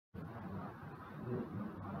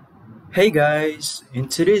Hey guys, in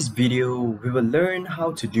today's video we will learn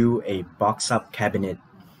how to do a box-up cabinet.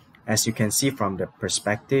 As you can see from the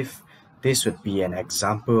perspective, this would be an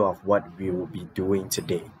example of what we will be doing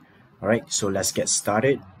today. Alright, so let's get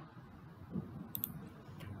started.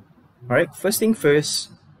 Alright, first thing first,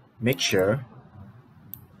 make sure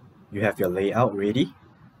you have your layout ready.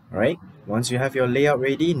 Alright, once you have your layout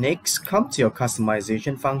ready, next come to your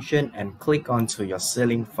customization function and click onto your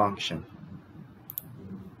ceiling function.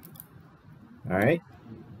 Alright,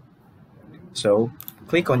 so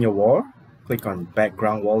click on your wall, click on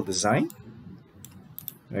background wall design.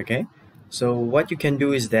 Okay, so what you can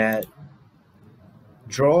do is that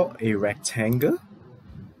draw a rectangle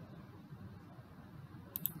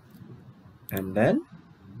and then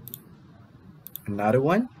another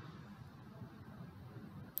one.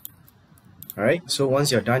 Alright, so once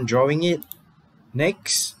you're done drawing it,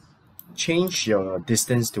 next change your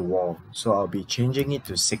distance to wall. So I'll be changing it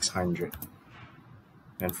to 600.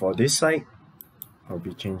 And for this side, I'll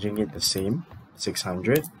be changing it the same,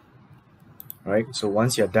 600. Alright, so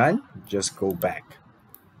once you're done, just go back.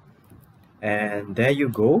 And there you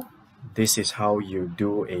go. This is how you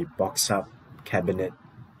do a box-up cabinet.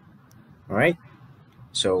 Alright,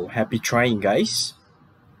 so happy trying, guys.